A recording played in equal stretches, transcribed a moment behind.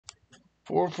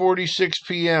4:46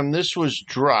 p.m. This was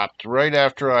dropped right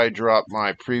after I dropped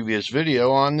my previous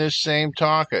video on this same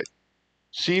topic.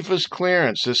 CFA's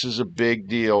clearance. This is a big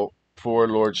deal for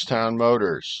Lordstown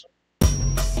Motors.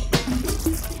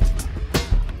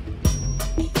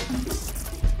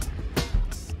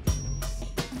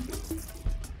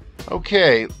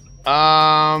 Okay,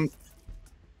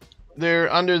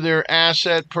 they're under their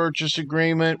asset purchase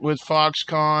agreement with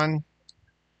Foxconn.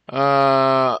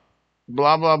 Blah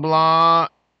blah blah.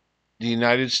 The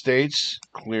United States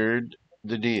cleared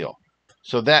the deal,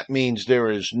 so that means there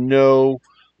is no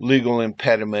legal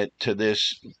impediment to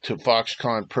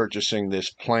Foxconn purchasing this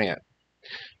plant.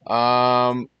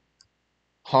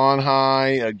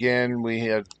 Honhai, again, we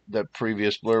had the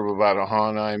previous blurb about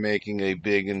Honhai making a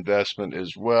big investment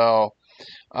as well.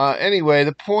 Anyway,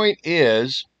 the point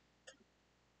is,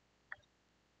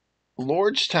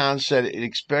 Lordstown said it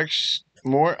expects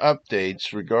more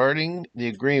updates regarding the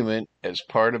agreement as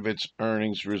part of its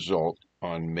earnings result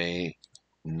on May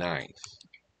 9th.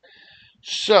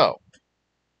 So,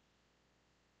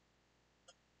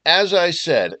 as I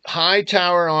said,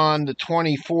 Hightower on the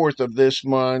 24th of this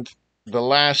month, the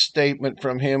last statement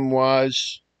from him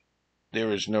was,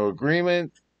 there is no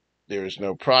agreement, there is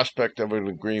no prospect of an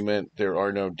agreement, there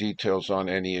are no details on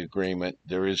any agreement,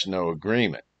 there is no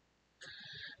agreement.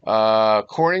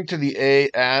 According to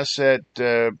the asset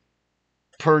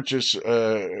purchase,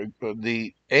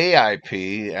 the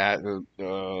AIP,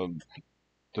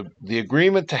 the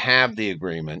agreement to have the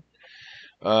agreement,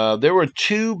 there were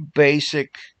two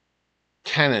basic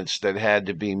tenets that had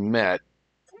to be met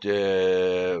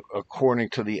according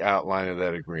to the outline of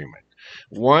that agreement.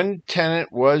 One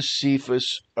tenet was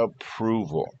CFA's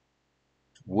approval,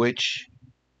 which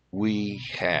we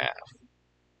have.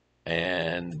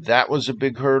 And that was a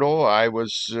big hurdle. I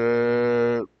was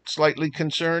slightly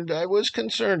concerned. I was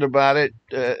concerned about it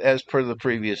as per the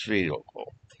previous video.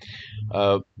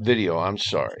 I'm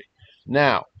sorry.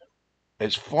 Now,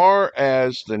 as far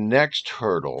as the next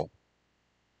hurdle,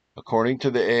 according to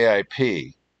the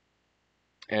AIP,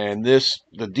 and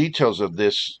the details of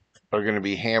this are going to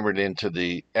be hammered into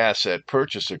the asset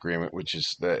purchase agreement, which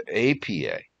is the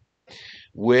APA,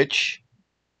 which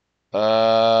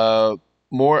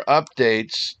more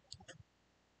updates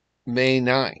May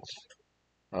 9th.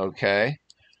 Okay?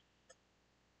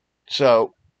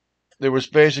 So, there was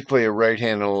basically a right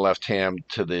hand and a left hand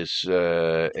to this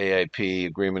AIP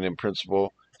agreement in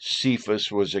principle.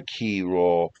 CFA's was a key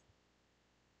role.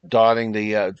 Dotting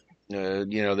the,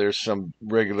 there's some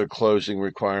regular closing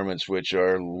requirements which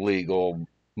are legal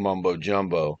mumbo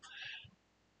jumbo.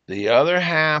 The other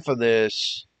half of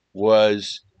this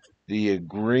was the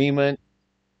agreement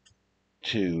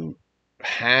to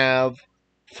have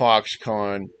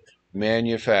Foxconn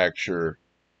manufacture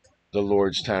the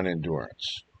Lordstown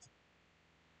Endurance.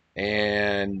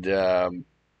 And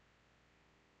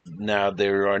now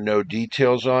there are no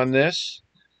details on this.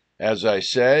 As I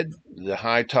said, the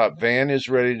high-top van is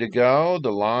ready to go.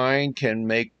 The line can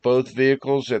make both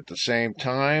vehicles at the same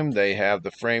time. They have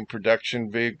the frame production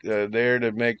there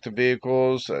to make the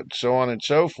vehicles, so on and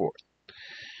so forth.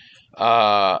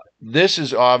 This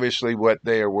is obviously what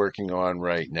they are working on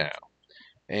right now.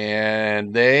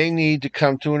 And they need to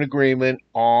come to an agreement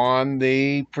on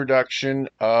the production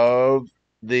of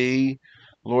the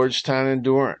Lordstown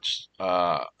Endurance.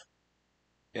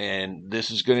 And this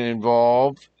is going to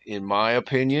involve, in my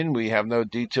opinion, we have no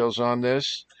details on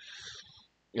this,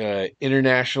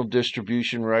 international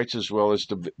distribution rights as well as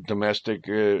the domestic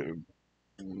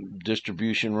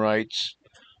distribution rights.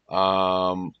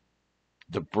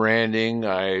 The branding,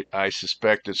 I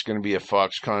suspect it's going to be a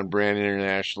Foxconn brand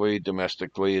internationally.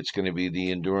 Domestically, it's going to be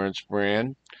the Endurance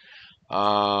brand.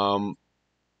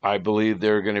 I believe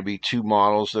there are going to be two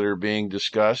models that are being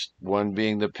discussed, one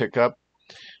being the pickup,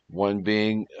 one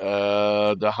being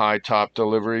the high-top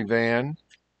delivery van.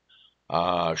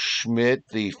 Schmidt,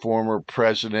 the former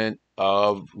president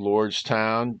of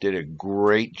Lordstown, did a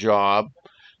great job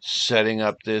setting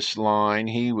up this line.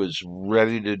 He was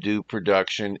ready to do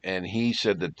production, and he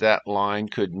said that line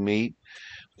could meet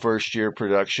first-year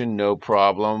production, no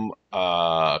problem.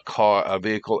 A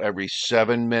vehicle every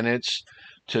 7 minutes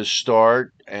to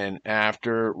start, and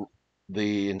after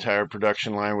the entire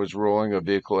production line was rolling, a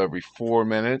vehicle every 4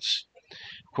 minutes.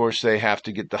 Of course, they have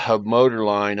to get the hub motor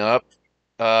line up,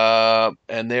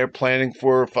 and they're planning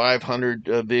for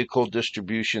 500 vehicle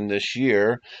distribution this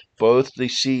year. Both the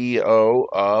CEO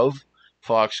of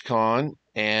Foxconn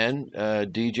and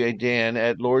DJ Dan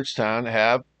at Lordstown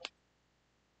have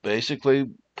basically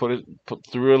put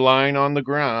through a line on the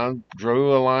ground,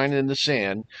 drew a line in the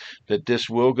sand, that this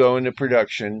will go into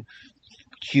production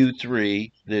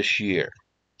Q3 this year.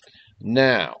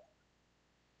 Now,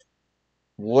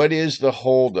 what is the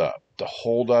holdup? The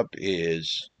holdup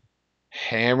is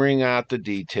hammering out the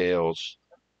details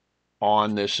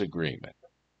on this agreement.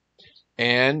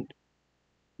 And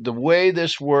the way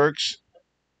this works,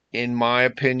 in my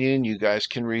opinion, you guys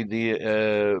can read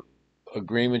the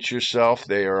agreements yourself.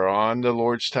 They are on the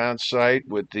Lordstown site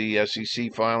with the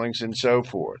SEC filings and so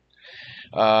forth.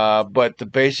 But the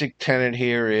basic tenet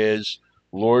here is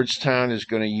Lordstown is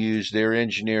going to use their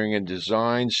engineering and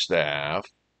design staff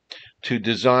to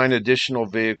design additional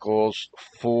vehicles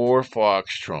for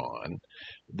Foxconn.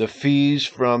 The fees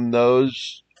from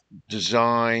those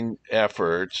design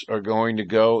efforts are going to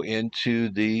go into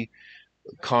the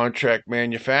contract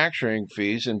manufacturing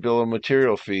fees and bill of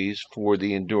material fees for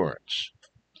the Endurance.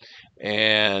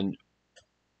 And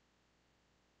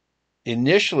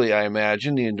initially, I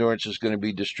imagine the Endurance is going to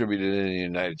be distributed in the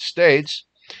United States,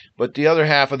 but the other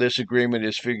half of this agreement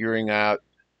is figuring out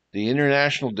the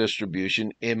international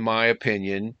distribution, in my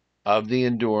opinion, of the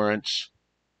Endurance,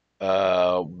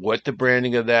 what the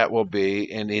branding of that will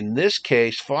be. And in this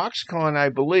case, Foxconn, I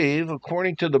believe,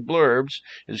 according to the blurbs,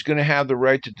 is going to have the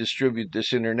right to distribute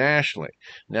this internationally.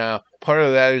 Now, part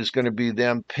of that is going to be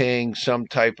them paying some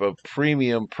type of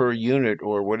premium per unit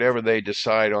or whatever they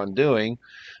decide on doing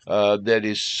that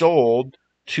is sold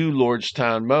to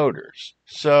Lordstown Motors.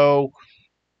 So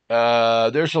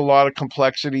there's a lot of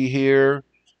complexity here.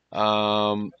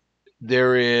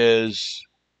 There is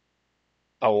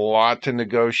a lot to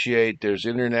negotiate. There's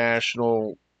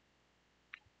international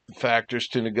factors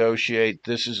to negotiate.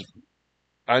 This is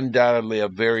undoubtedly a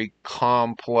very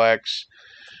complex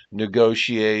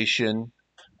negotiation.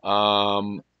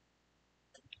 I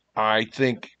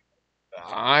think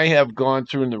I have gone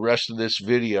through in the rest of this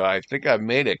video. I think I've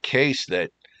made a case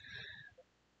that,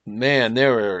 man,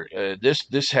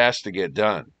 this has to get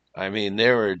done. I mean,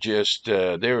 there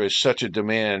is such a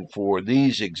demand for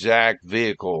these exact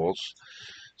vehicles.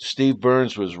 Steve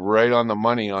Burns was right on the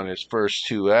money on his first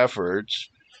two efforts.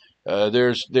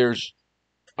 There's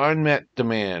unmet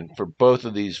demand for both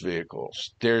of these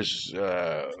vehicles. There's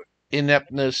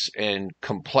ineptness and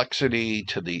complexity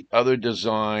to the other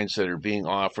designs that are being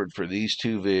offered for these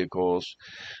two vehicles.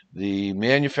 The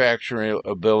manufacturing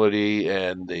ability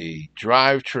and the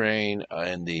drivetrain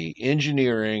and the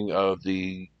engineering of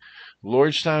the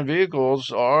Lordstown vehicles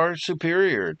are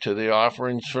superior to the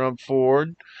offerings from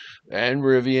Ford and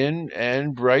Rivian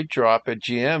and BrightDrop at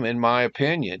GM, in my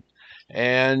opinion.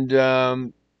 And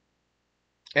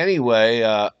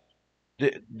anyway,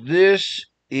 this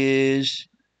is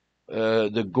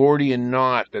the Gordian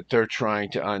knot that they're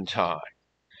trying to untie.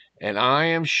 And I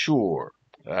am sure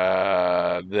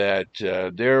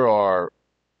that there are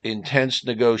intense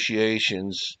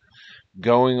negotiations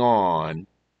going on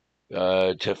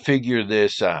to figure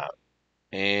this out.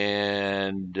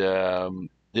 And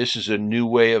this is a new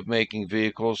way of making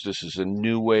vehicles. This is a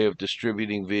new way of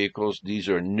distributing vehicles. These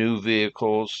are new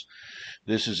vehicles.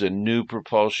 This is a new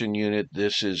propulsion unit.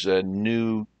 This is a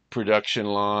new production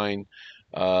line.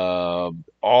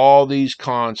 All these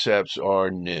concepts are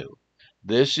new.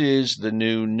 This is the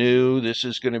new. This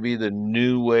is going to be the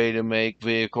new way to make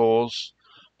vehicles.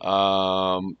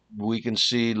 We can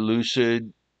see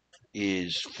Lucid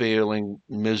is failing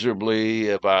miserably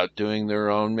about doing their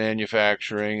own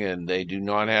manufacturing, and they do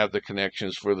not have the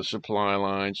connections for the supply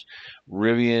lines.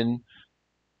 Rivian,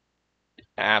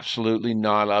 absolutely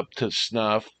not up to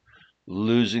snuff,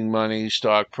 losing money,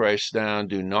 stock price down,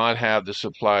 do not have the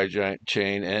supply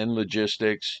chain and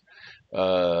logistics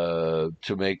to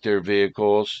make their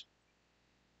vehicles.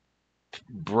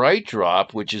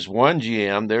 BrightDrop, which is one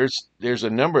GM, there's a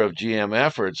number of GM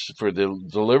efforts for the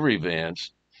delivery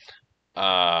vans.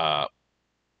 I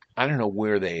don't know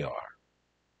where they are,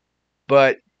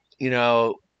 but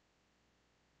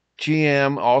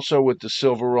GM also with the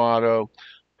Silverado.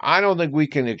 I don't think we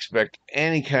can expect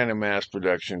any kind of mass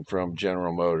production from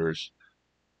General Motors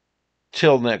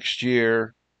till next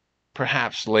year,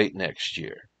 perhaps late next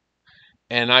year.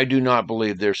 And I do not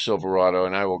believe their Silverado,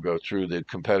 and I will go through the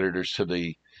competitors to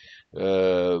the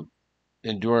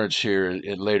Endurance here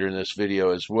later in this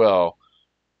video as well.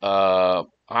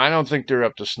 I don't think they're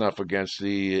up to snuff against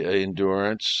the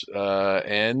Endurance,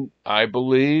 and I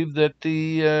believe that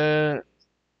the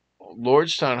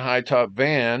Lordstown high-top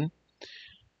van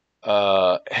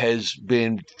has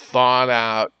been thought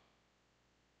out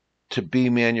to be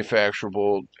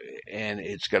manufacturable, and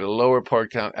it's got a lower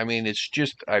part count. I mean, it's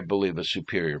just, I believe, a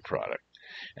superior product.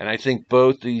 And I think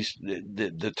both these,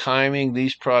 the timing,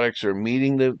 these products are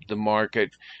meeting the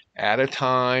market at a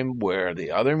time where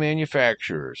the other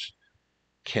manufacturers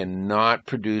cannot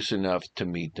produce enough to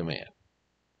meet demand.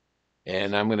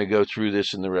 And I'm going to go through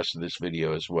this in the rest of this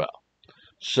video as well.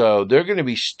 So they're going to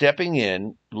be stepping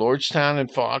in, Lordstown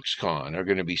and Foxconn are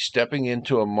going to be stepping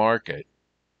into a market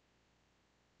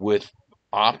with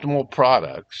optimal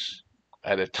products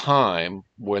at a time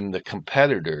when the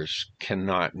competitors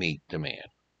cannot meet demand.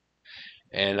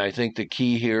 And I think the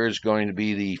key here is going to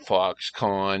be the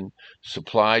Foxconn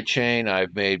supply chain.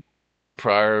 I've made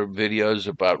prior videos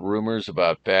about rumors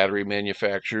about battery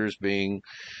manufacturers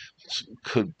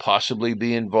could possibly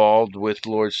be involved with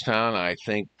Lordstown. I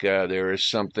think there is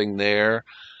something there.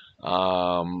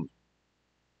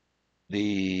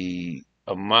 The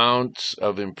amounts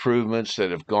of improvements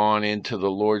that have gone into the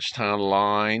Lordstown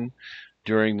line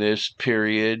during this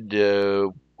period,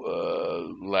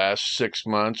 last 6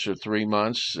 months or 3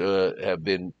 months, have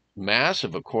been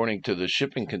massive according to the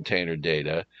shipping container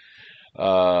data.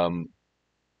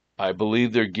 I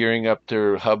believe they're gearing up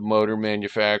their hub motor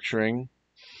manufacturing.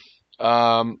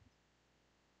 Are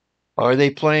they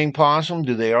playing possum?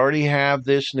 Do they already have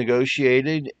this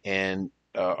negotiated? And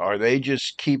are they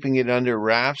just keeping it under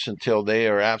wraps until they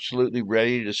are absolutely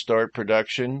ready to start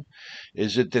production?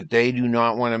 Is it that they do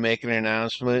not want to make an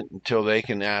announcement until they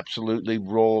can absolutely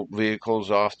roll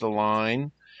vehicles off the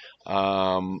line?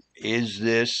 Is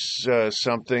this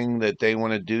something that they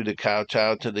want to do to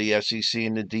kowtow to the SEC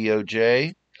and the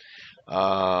DOJ?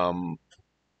 I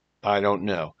don't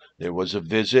know. There was a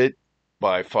visit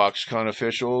by Foxconn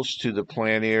officials to the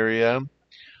plant area.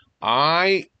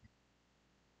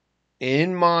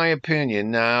 In my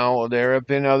opinion, now there have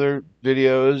been other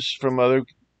videos from other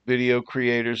video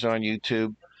creators on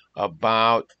YouTube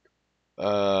about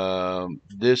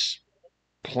this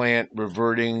plant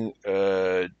reverting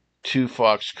to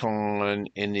Foxconn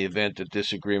in the event that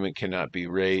this agreement cannot be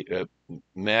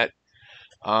met.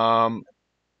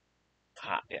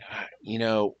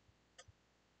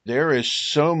 There is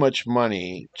so much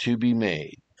money to be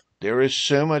made. There is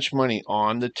so much money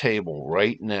on the table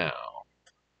right now.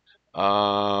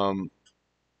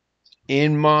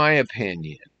 In my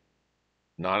opinion,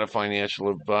 not a financial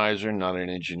advisor, not an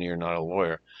engineer, not a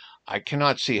lawyer, I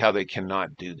cannot see how they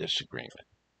cannot do this agreement.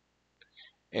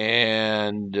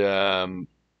 And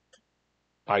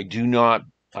I do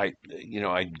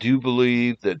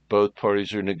believe that both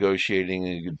parties are negotiating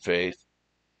in good faith.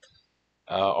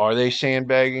 Are they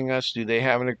sandbagging us? Do they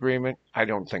have an agreement? I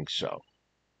don't think so.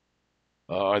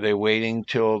 Are they waiting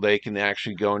till they can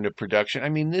actually go into production? I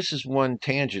mean, this is one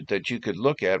tangent that you could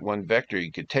look at, one vector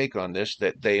you could take on this,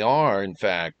 that they are, in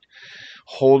fact,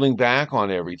 holding back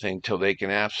on everything till they can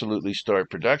absolutely start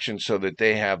production so that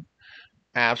they have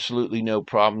absolutely no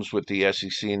problems with the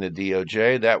SEC and the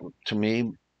DOJ. That, to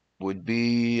me, would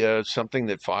be something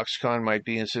that Foxconn might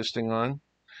be insisting on.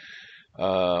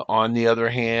 On the other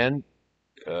hand,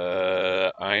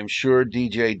 I'm sure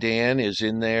DJ Dan is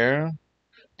in there,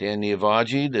 Dan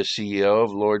Niavaji, the CEO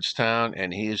of Lordstown,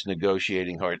 and he is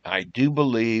negotiating hard. I do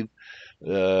believe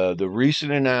the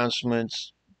recent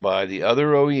announcements by the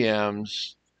other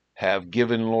OEMs have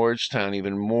given Lordstown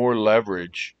even more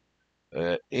leverage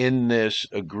in this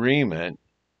agreement,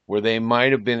 where they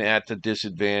might have been at the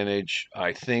disadvantage,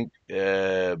 I think,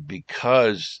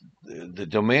 because the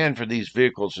demand for these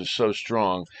vehicles is so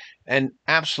strong and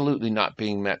absolutely not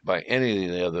being met by any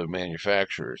of the other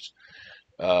manufacturers.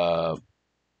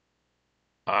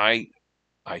 I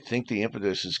think the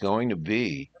impetus is going to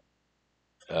be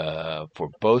for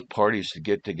both parties to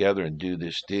get together and do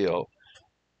this deal.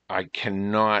 I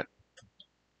cannot,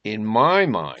 in my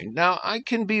mind, now I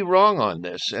can be wrong on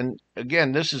this, and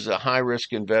again, this is a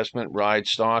high-risk investment. Ride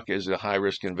stock is a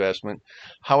high-risk investment.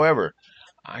 However,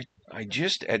 I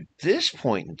just, at this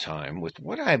point in time, with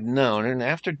what I've known, and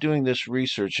after doing this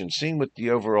research and seeing what the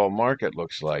overall market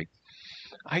looks like,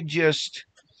 I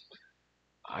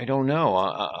don't know.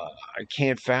 I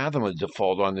can't fathom a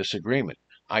default on this agreement.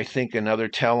 I think another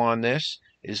tell on this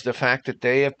is the fact that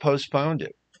they have postponed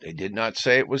it. They did not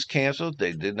say it was canceled.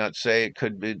 They did not say it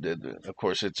could be. Of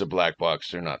course, it's a black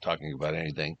box. They're not talking about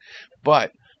anything.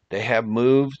 But they have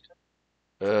moved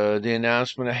the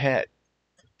announcement ahead.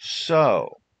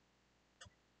 So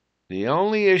the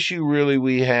only issue really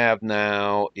we have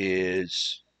now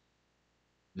is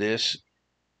this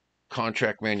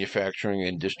contract manufacturing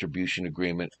and distribution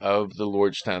agreement of the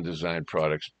Lordstown design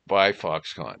products by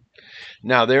Foxconn.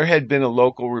 Now, there had been a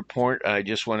local report. I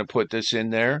just want to put this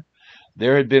in there.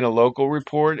 There had been a local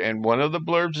report, and one of the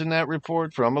blurbs in that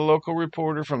report from a local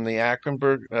reporter from the Akron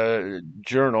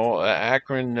Journal,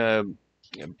 Akron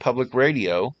Public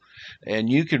Radio, and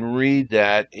you can read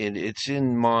that. It's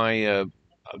in my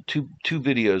two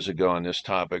videos ago on this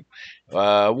topic.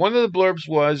 One of the blurbs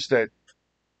was that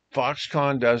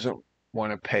Foxconn doesn't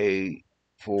want to pay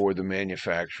for the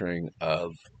manufacturing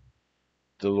of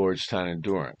the Lordstown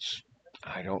Endurance.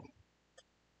 I don't,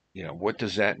 what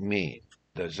does that mean?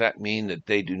 Does that mean that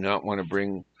they do not want to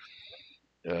bring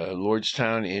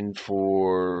Lordstown in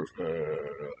for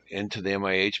into the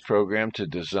MIH program to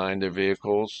design their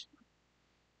vehicles?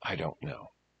 I don't know.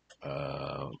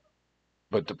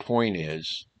 But the point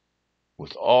is,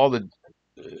 with all the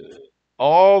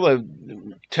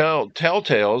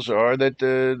telltales are that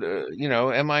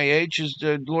MIH is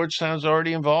Lordstown's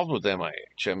already involved with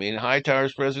MIH. I mean,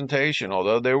 Hightower's presentation,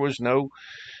 although there was no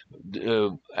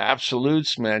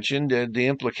absolutes mentioned, the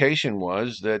implication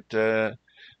was that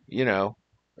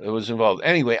it was involved.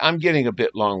 Anyway, I'm getting a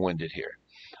bit long-winded here.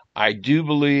 I do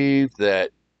believe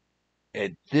that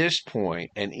at this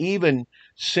point, and even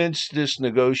since this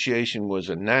negotiation was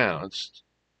announced,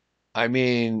 I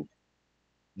mean,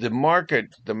 the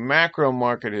macro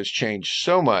market has changed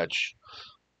so much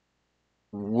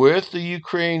with the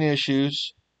Ukraine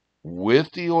issues,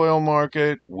 with the oil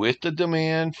market, with the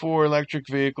demand for electric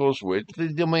vehicles, with the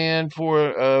demand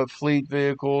for fleet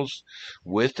vehicles,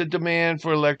 with the demand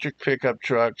for electric pickup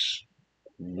trucks,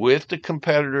 with the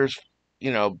competitors,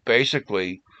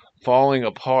 basically falling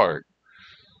apart.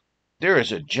 There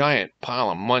is a giant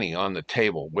pile of money on the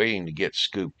table waiting to get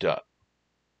scooped up.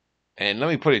 And let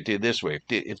me put it to you this way.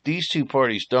 If these two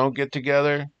parties don't get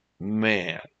together,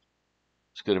 man,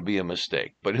 it's going to be a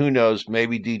mistake. But who knows?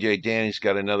 Maybe DJ Danny's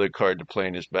got another card to play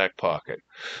in his back pocket.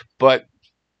 But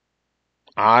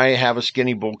I have a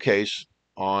skinny bull case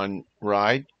on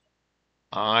Ride.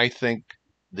 I think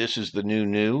this is the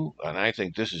new, and I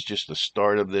think this is just the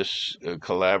start of this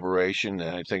collaboration,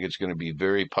 and I think it's going to be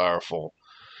very powerful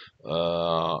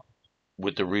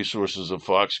with the resources of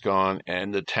Foxconn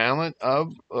and the talent of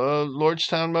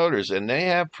Lordstown Motors, and they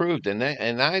have proved, these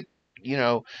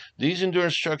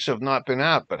endurance trucks have not been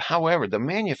out, but however, the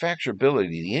manufacturability,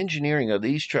 the engineering of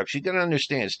these trucks, you got to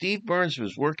understand, Steve Burns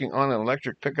was working on an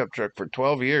electric pickup truck for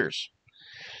 12 years,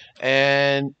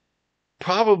 and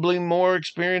probably more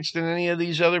experienced than any of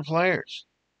these other players.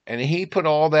 And he put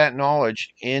all that knowledge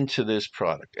into this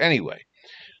product. Anyway,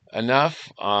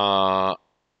 enough.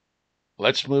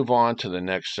 Let's move on to the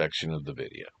next section of the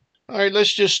video. All right,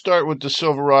 let's just start with the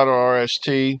Silverado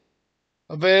RST.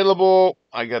 Available.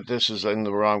 I got this is in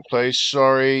the wrong place.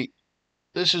 Sorry.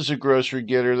 This is a grocery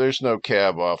getter. There's no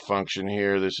cab off function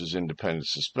here. This is independent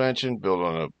suspension built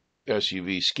on a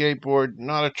SUV skateboard,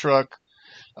 not a truck.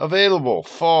 Available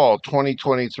fall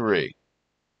 2023.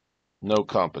 No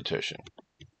competition.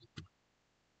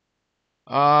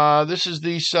 This is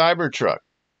the Cybertruck.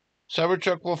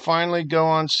 Cybertruck will finally go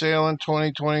on sale in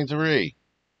 2023.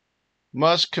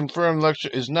 Musk confirmed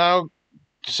is now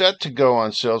set to go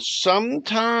on sale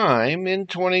sometime in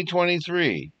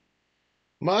 2023.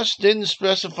 Musk didn't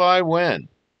specify when.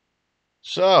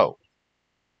 So,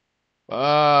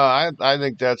 I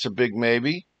think that's a big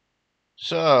maybe.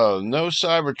 So, no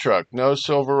Cybertruck, no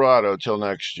Silverado till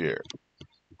next year.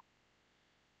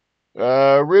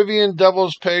 Rivian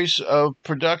doubles pace of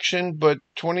production, but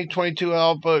 2022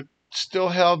 output still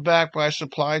held back by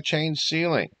supply chain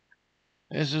ceiling.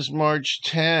 This is March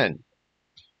 10.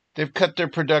 They've cut their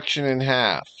production in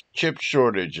half. Chip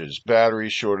shortages, battery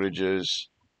shortages.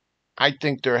 I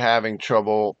think they're having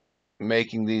trouble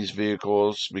making these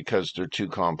vehicles because they're too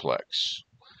complex.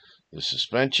 The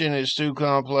suspension is too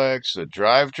complex. The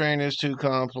drivetrain is too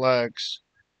complex.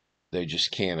 They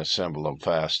just can't assemble them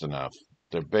fast enough.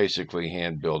 They're basically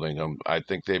hand building them. I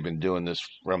think they've been doing this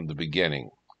from the beginning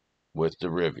with the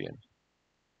Rivian.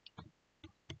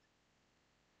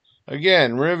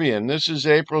 Again, Rivian, this is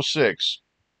April 6th.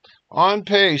 On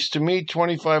pace to meet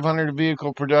 2,500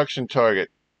 vehicle production target.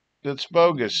 That's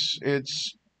bogus.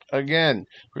 It's, again,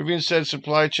 Rivian said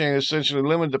supply chain essentially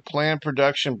limited the planned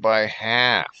production by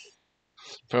half,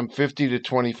 from 50 to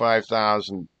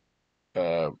 25,000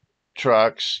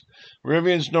 trucks.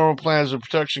 Rivian's normal plan is a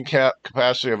production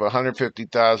capacity of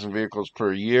 150,000 vehicles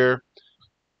per year.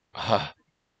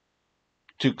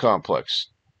 Too complex.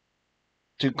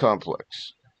 Too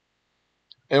complex.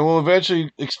 And we'll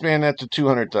eventually expand that to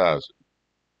 200,000.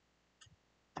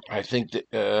 I think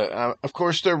that, of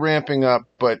course, they're ramping up,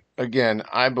 but again,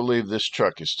 I believe this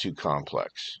truck is too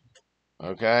complex.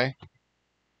 Okay?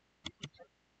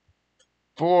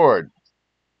 Ford,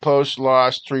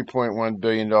 post-loss, $3.1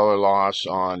 billion loss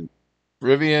on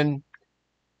Rivian.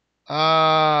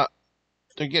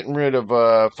 They're getting rid of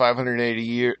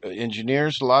 580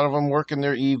 engineers. A lot of them work in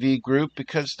their EV group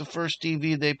because the first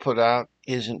EV they put out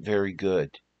isn't very good.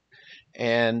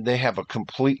 And they have a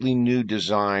completely new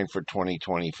design for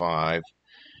 2025.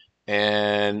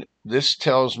 And this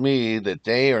tells me that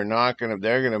they are not going to,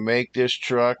 they're going to make this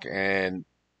truck, and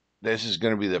this is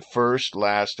going to be the first,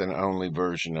 last, and only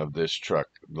version of this truck,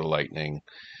 the Lightning.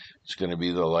 It's going to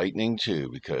be the Lightning 2,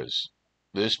 because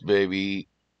this baby,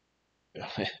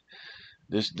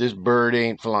 this bird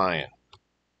ain't flying.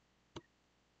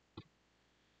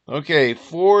 Okay,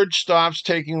 Ford stops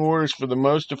taking orders for the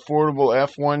most affordable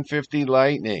F-150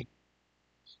 Lightning.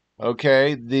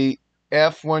 Okay, the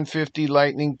F-150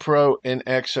 Lightning Pro and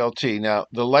XLT. Now,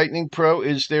 the Lightning Pro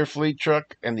is their fleet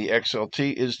truck, and the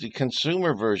XLT is the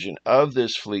consumer version of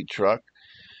this fleet truck.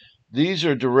 These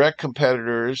are direct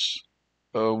competitors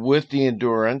with the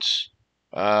Endurance,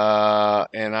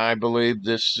 and I believe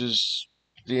this is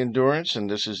the Endurance, and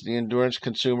this is the Endurance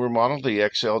consumer model, the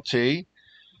XLT.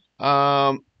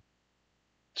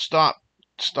 Stop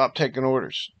taking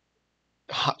orders.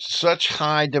 Such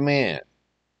high demand.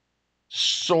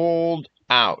 Sold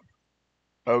out.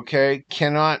 Okay?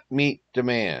 Cannot meet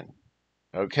demand.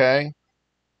 Okay?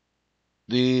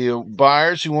 The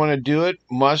buyers who want to do it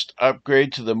must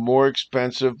upgrade to the more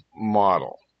expensive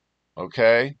model.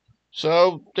 Okay?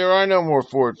 So there are no more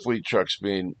Ford fleet trucks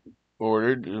being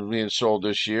ordered, being sold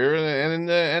this year, and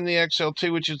the XLT,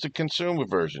 which is the consumer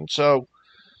version. So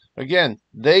again,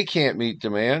 they can't meet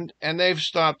demand, and they've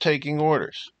stopped taking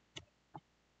orders.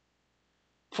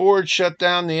 Ford shut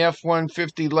down the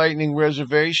F-150 Lightning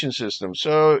reservation system.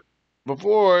 So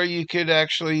before, you could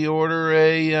actually order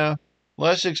a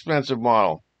less expensive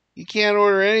model. You can't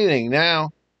order anything now.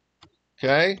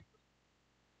 Okay?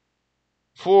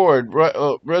 Ford,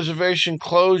 reservation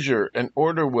closure and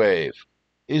order wave.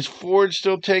 Is Ford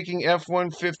still taking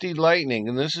F-150 Lightning?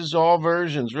 And this is all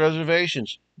versions,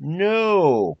 reservations.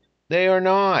 No, they are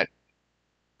not.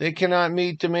 They cannot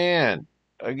meet demand.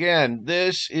 Again,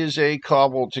 this is a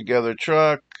cobbled together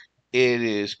truck. It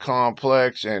is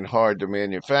complex and hard to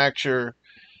manufacture.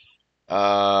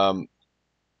 And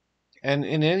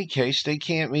in any case, they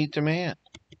can't meet demand.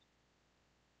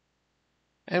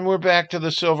 And we're back to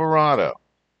the Silverado.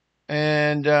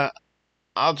 And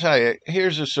I'll tell you,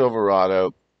 here's a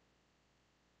Silverado.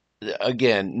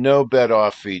 Again, no bed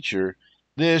off feature.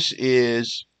 This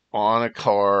is on a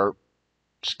car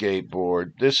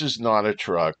skateboard. This is not a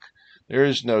truck. There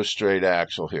is no straight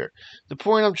axle here. The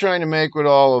point I'm trying to make with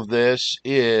all of this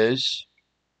is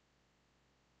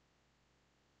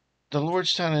the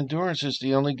Lordstown Endurance is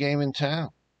the only game in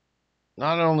town.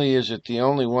 Not only is it the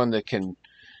only one that can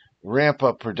ramp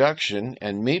up production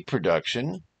and meet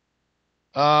production,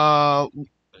 our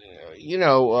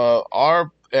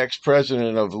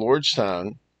ex-president of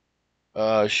Lordstown,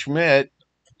 Schmidt,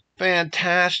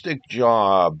 fantastic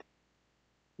job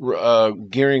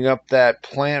gearing up that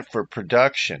plant for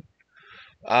production.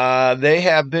 They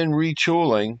have been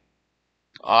retooling.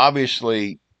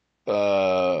 Obviously,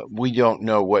 we don't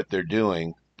know what they're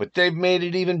doing, but they've made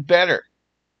it even better.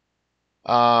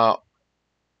 The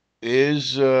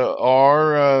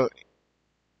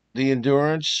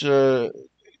Endurance,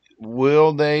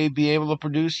 will they be able to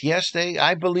produce? Yes,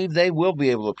 I believe they will be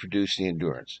able to produce the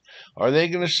Endurance. Are they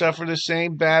going to suffer the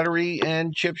same battery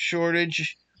and chip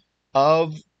shortage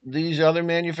of these other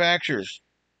manufacturers?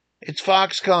 It's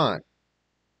Foxconn.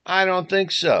 I don't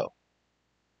think so.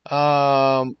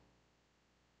 Right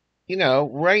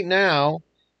now,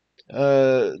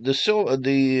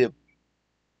 the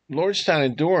Lordstown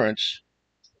Endurance,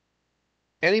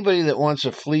 anybody that wants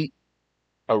a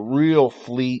real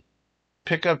fleet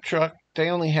pickup truck, they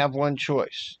only have one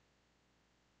choice: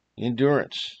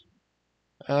 Endurance.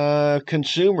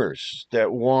 Consumers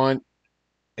that want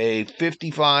a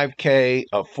 $55K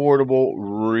affordable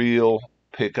real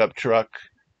pickup truck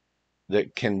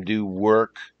that can do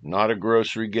work, not a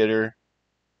grocery getter,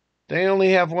 they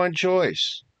only have one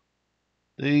choice: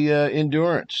 the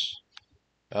Endurance.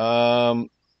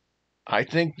 I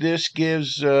think this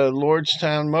gives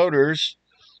Lordstown Motors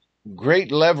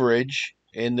great leverage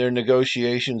in their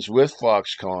negotiations with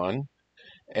Foxconn,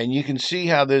 and you can see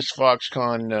how this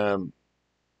Foxconn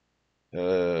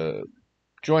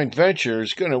joint venture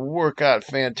is going to work out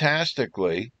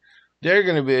fantastically. They're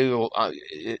going to be able,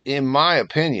 in my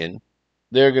opinion,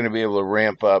 they're going to be able to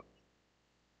ramp up.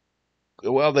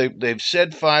 Well, they've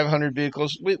said 500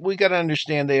 vehicles. We got to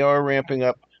understand they are ramping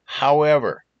up.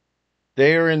 However,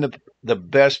 they are in the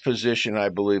best position, I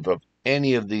believe, of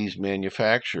any of these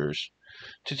manufacturers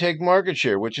to take market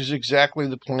share, which is exactly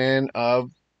the plan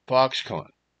of Foxconn.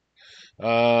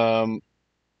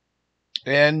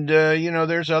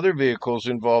 There's other vehicles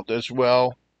involved as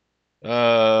well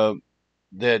that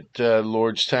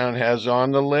Lordstown has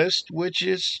on the list, which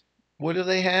is, what do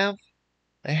they have?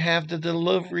 They have the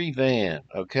delivery van,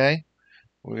 okay?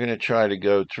 We're going to try to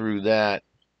go through that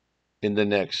in the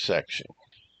next section.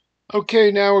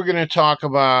 Okay, now we're going to talk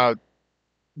about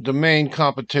the main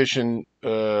competition,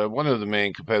 one of the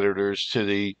main competitors to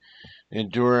the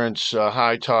endurance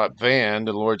high top van,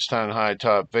 the Lordstown high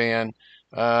top van.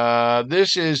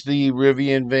 This is the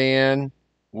Rivian van,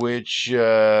 which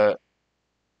I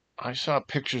saw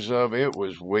pictures of. It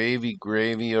was wavy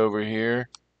gravy over here.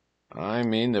 I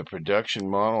mean, the production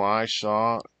model I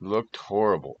saw looked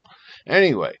horrible.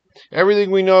 Anyway,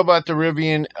 everything we know about the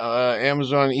Rivian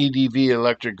Amazon EDV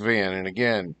electric van, and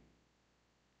again,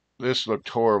 this looked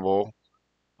horrible.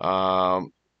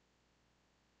 Um,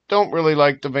 don't really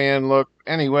like the van look.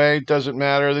 Anyway, doesn't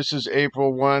matter. This is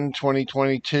April 1,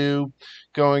 2022.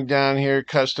 Going down here,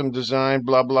 custom design,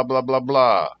 blah, blah, blah, blah,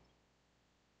 blah.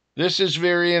 This is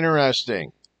very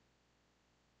interesting.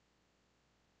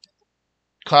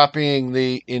 Copying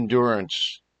the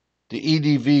Endurance. The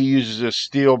EDV uses a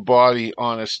steel body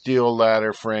on a steel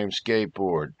ladder frame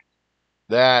skateboard.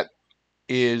 That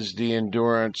is the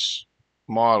Endurance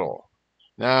model.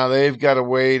 Now, they've got a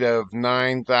weight of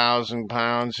 9,000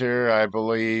 pounds here, I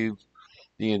believe.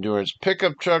 The Endurance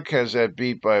pickup truck has that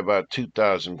beat by about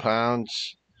 2,000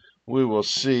 pounds. We will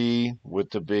see with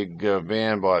the big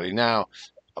van body. Now,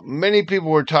 many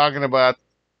people were talking about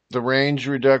the range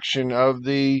reduction of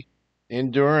the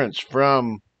Endurance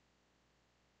from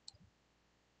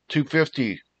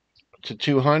 250 to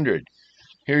 200.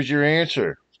 Here's your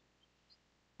answer.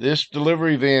 This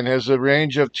delivery van has a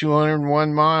range of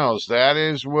 201 miles. That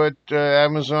is what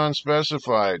Amazon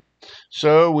specified.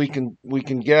 So we can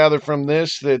gather from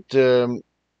this that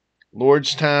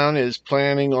Lordstown is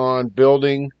planning on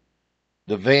building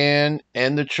the van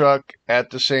and the truck at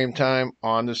the same time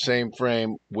on the same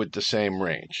frame with the same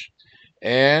range.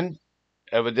 And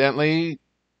evidently,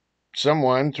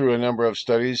 someone, through a number of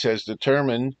studies, has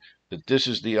determined that this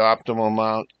is the optimal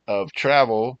amount of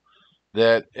travel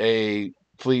that a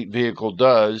fleet vehicle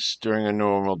does during a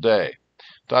normal day.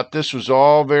 Thought this was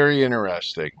all very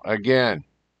interesting. Again,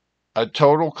 a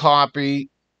total copy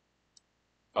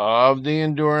of the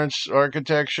Endurance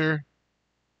architecture,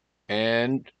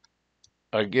 and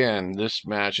again, this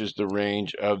matches the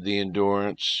range of the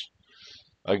Endurance.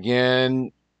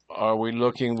 Again, are we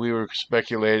looking? We were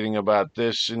speculating about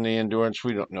this in the Endurance.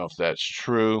 We don't know if that's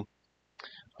true.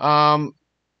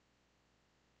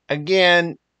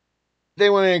 Again, they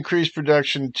want to increase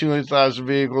production to 200,000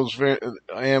 vehicles.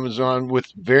 Amazon with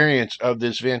variants of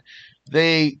this van.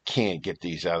 They can't get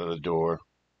these out of the door.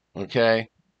 Okay.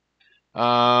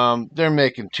 They're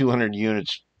making 200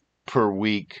 units per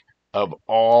week of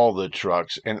all the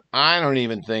trucks, and I don't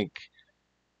even think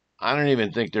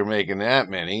they're making that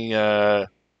many.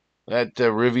 That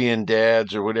Rivian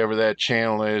Dads or whatever that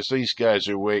channel is, these guys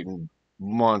are waiting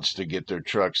months to get their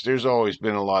trucks. There's always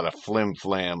been a lot of flim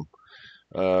flam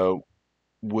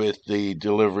with the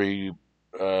delivery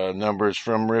numbers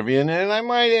from Rivian, and I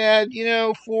might add,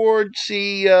 Ford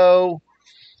CEO.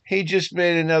 He just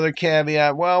made another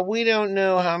caveat. Well, we don't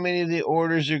know how many of the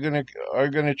orders are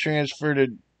gonna transfer to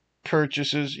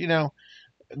purchases.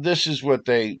 This is what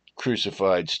they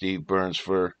crucified Steve Burns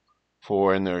for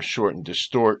in their short and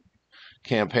distort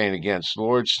campaign against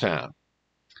Lordstown.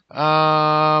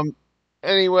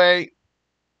 Anyway,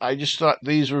 I just thought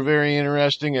these were very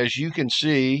interesting. As you can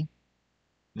see,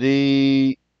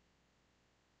 the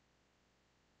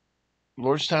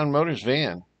Lordstown Motors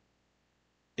van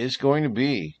is going to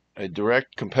be a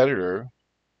direct competitor,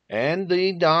 and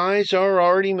the dies are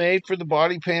already made for the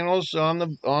body panels on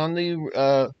the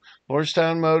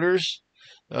Lordstown Motors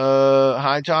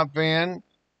high top van.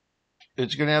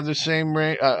 It's going to have the same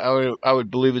range. I would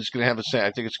believe it's going to have the same.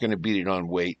 I think it's going to beat it on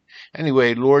weight.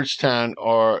 Anyway, Lordstown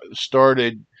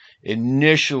started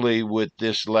initially with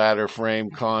this ladder frame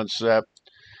concept,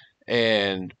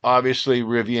 and obviously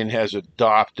Rivian has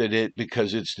adopted it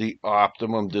because it's the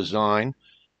optimum design.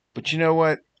 But you know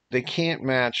what? They can't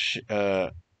match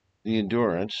the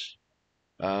Endurance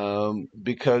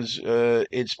because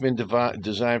it's been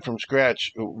designed from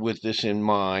scratch with this in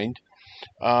mind.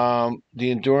 The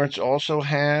Endurance also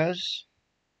has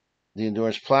the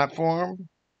Endurance platform.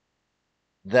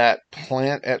 That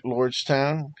plant at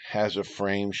Lordstown has a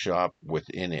frame shop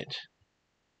within it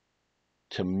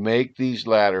to make these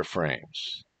ladder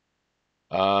frames.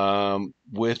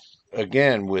 With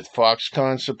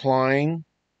Foxconn supplying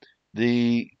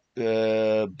the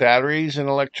batteries and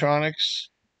electronics,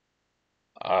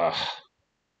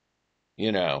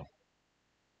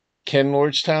 can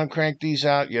Lordstown crank these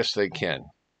out? Yes, they can.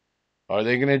 Are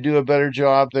they going to do a better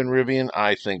job than Rivian?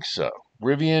 I think so.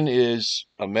 Rivian is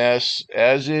a mess,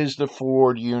 as is the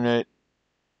Ford unit.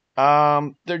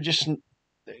 They're just,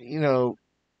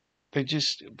 They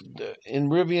just, in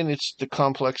Rivian, it's the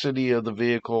complexity of the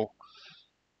vehicle.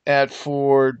 At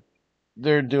Ford,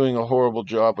 they're doing a horrible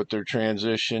job with their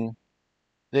transition.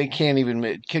 They can't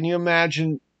even, can you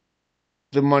imagine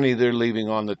the money they're leaving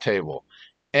on the table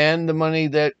and the money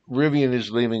that Rivian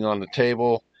is leaving on the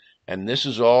table? And this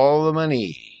is all the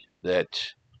money that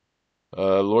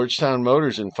Lordstown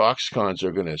Motors and Foxconns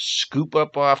are going to scoop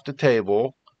up off the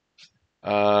table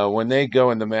when they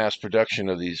go into mass production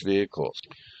of these vehicles.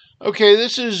 Okay,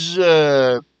 this is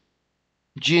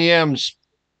GM's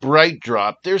Bright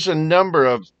Drop. There's a number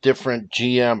of different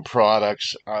GM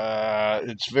products.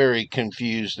 It's very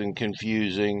confused and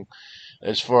confusing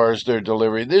as far as their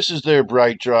delivery. This is their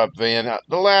Bright Drop van.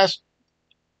 The last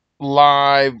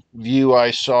live view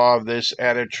I saw of this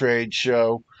at a trade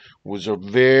show was a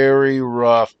very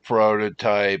rough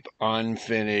prototype,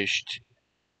 unfinished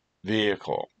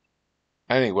vehicle.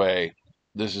 Anyway,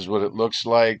 this is what it looks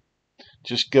like.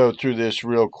 Just go through this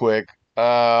real quick.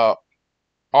 All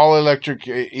electric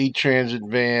e-transit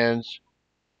vans.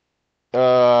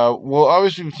 Will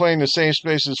obviously be playing the same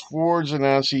space as Ford's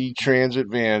announced e-transit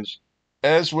vans,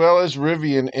 as well as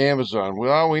Rivian Amazon.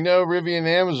 Well, we know Rivian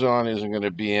Amazon isn't going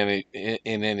to be in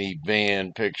any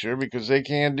van picture because they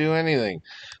can't do anything.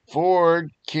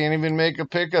 Ford can't even make a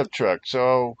pickup truck.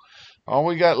 So all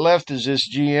we got left is this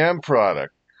GM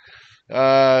product.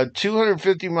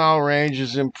 250-mile range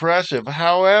is impressive.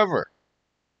 However,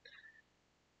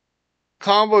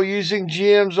 combo using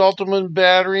GM's ultimate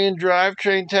battery and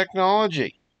drivetrain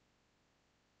technology.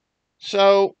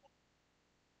 So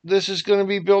this is going to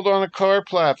be built on a car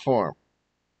platform.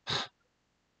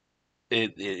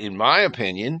 In my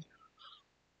opinion,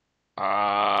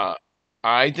 I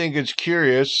think it's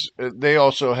curious. They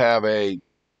also have a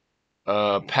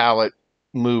pallet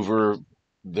mover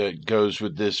that goes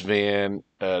with this van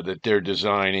that they're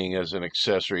designing as an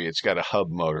accessory. It's got a hub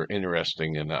motor,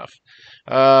 interesting enough.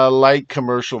 Light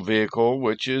commercial vehicle,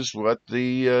 which is what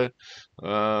the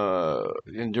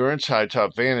endurance high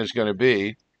top van is going to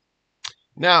be.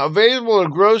 Now, available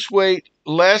at gross weight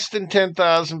less than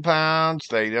 10,000 pounds.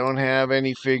 They don't have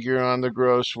any figure on the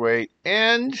gross weight.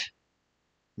 And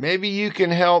maybe you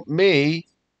can help me.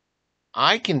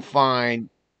 I can find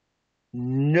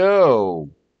no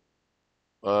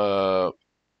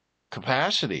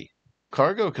capacity,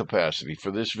 cargo capacity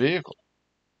for this vehicle.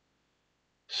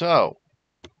 So,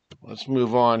 let's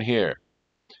move on here.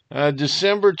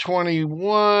 December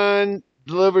 21,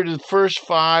 delivered the first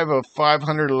 5 of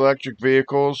 500 electric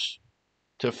vehicles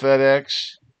to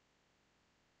FedEx.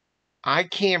 I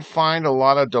can't find a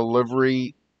lot of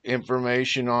delivery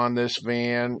information on this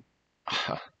van.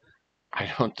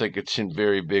 I don't think it's in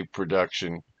very big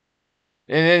production.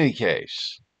 In any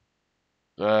case,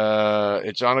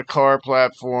 it's on a car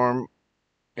platform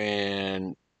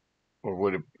or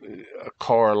would a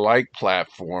car-like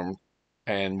platform,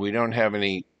 and we don't have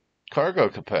any cargo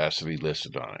capacity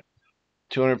listed on it.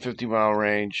 250-mile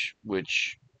range,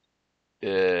 which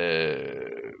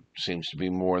seems to be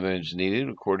more than is needed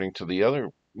according to the other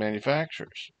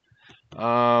manufacturers.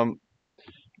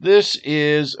 This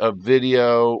is a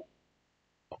video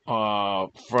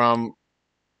from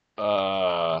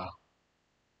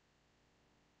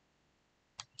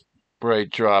Bright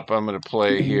Drop. I'm going to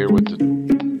play here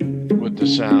with the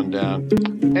sound down.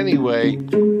 Anyway,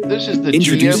 this is the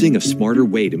introducing a smarter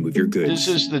way to move your goods. This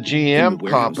is the GM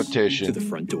competition to the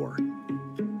front door.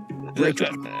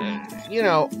 You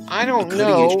know, I don't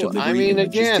know. I mean,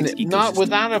 again, not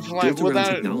without a flight,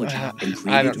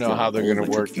 I don't know how they're going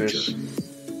to work this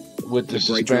with the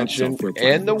suspension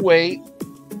and the weight.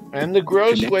 And the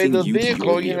gross weight of the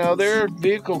vehicle, you know, there are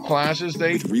vehicle classes,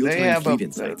 they have a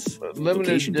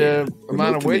limited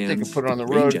amount of weight they can put on the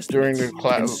road during the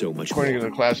class, according to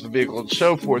the class of the vehicle and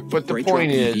so forth. But the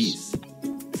point is,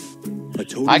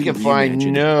 I can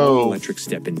find no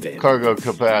cargo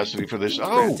capacity for this.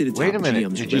 Oh, wait a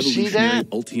minute. Did you see that?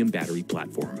 Ultium battery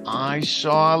platform. I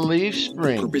saw leaf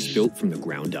springs. Purpose-built from the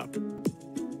ground up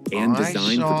and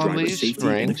designed for driver safety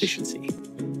and efficiency.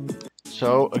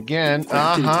 So again,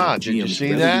 did you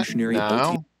see that?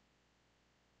 No.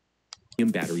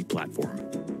 Battery platform.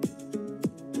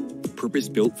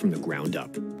 Purpose-built from the ground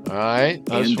up. All right,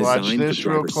 let's watch this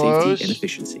real close. And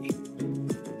efficiency.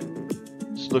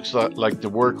 This looks like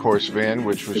the workhorse van,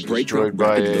 which was destroyed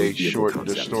by a short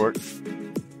distort.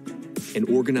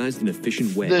 An organized and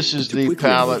efficient way. This is the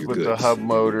pallet with the hub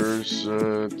motors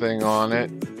thing on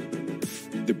it.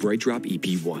 The Bright Drop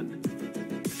EP1.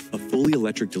 A fully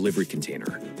electric delivery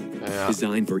container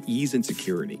designed for ease and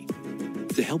security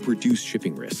to help reduce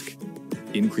shipping risk.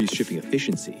 increased shipping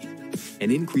efficiency,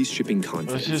 and increased shipping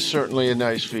confidence. This is certainly a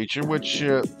nice feature, which,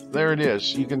 there it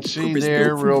is. You can see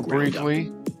there real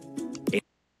briefly.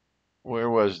 Where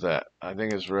was that? I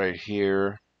think it's right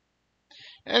here.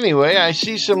 Anyway, I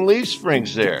see some leaf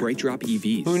springs there. Bright Drop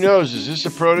EVs. Who knows? Is this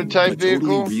a prototype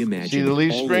vehicle? Totally See the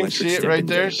leaf springs? See it right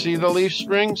there? See the leaf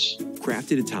springs?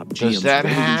 Crafted atop GM's Does that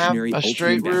have revolutionary a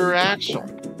straight rear axle?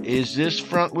 Is this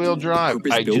front wheel drive?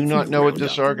 I do not know what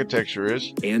this architecture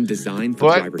is. And designed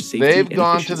for driver But safety they've and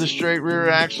gone to efficiency. the straight rear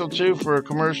axle too for a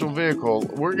commercial vehicle.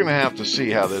 We're going to have to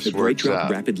see how this The Bright works Drop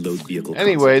out. rapid load vehicle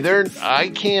Anyway, concept. I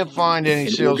can't find any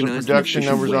An sales and organized production and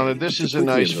efficient numbers on way it. This to is a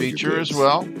quickly nice unload your feature as goods.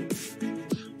 well.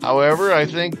 However, I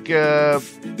think The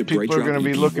people Bright are Drop going to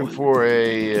be EP1, looking for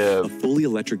a fully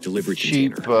electric delivery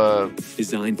cheap, container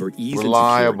designed for ease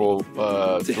reliable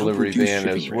and security, to help delivery reduce van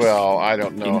shipping as risk, well. I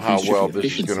don't know how increase well shipping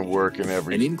this is going to efficiency, work in and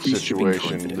every increase shipping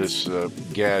situation, confidence.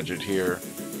 this gadget here.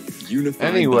 Unified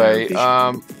Anyway, by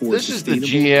our vision for this is the sustainable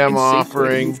GM and safe way to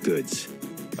offering. move goods.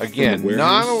 Again, From the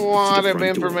not a warehouse to lot the of front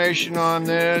door. information on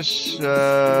this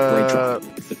Bright Drop.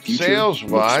 The future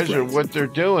sales-wise looks or bright. what they're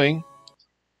doing.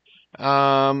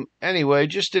 Anyway,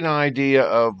 just an idea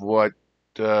of what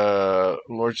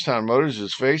Lordstown Motors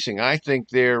is facing. I think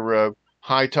their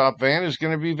high-top van is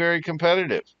going to be very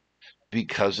competitive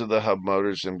because of the hub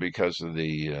motors and because of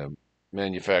the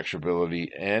manufacturability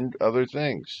and other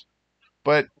things.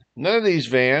 But none of these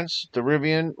vans, the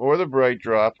Rivian or the Bright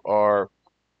Drop, are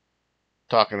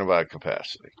talking about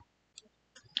capacity.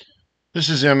 This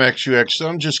is MXUX, so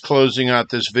I'm just closing out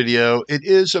this video. It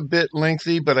is a bit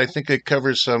lengthy, but I think it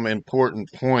covers some important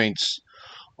points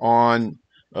on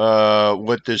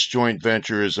what this joint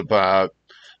venture is about.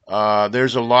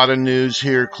 There's a lot of news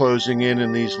here closing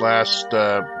in these last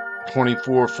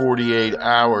 24, 48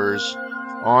 hours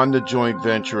on the joint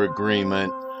venture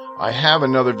agreement. I have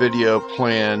another video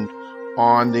planned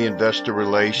on the investor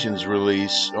relations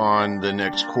release on the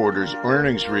next quarter's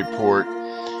earnings report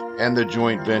and the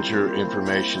joint venture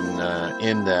information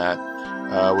in that,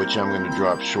 which I'm going to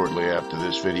drop shortly after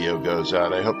this video goes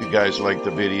out. I hope you guys like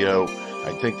the video.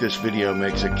 I think this video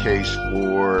makes a case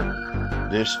for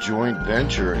this joint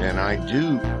venture, and I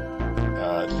do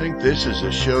think this is a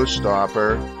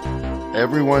showstopper.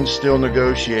 Everyone's still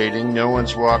negotiating. No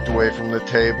one's walked away from the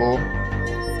table.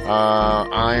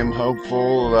 I am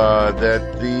hopeful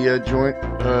that the joint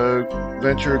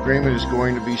venture agreement is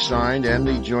going to be signed, and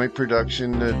the joint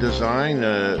production design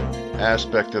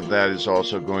aspect of that is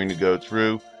also going to go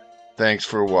through. Thanks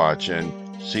for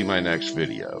watching. See my next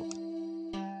video.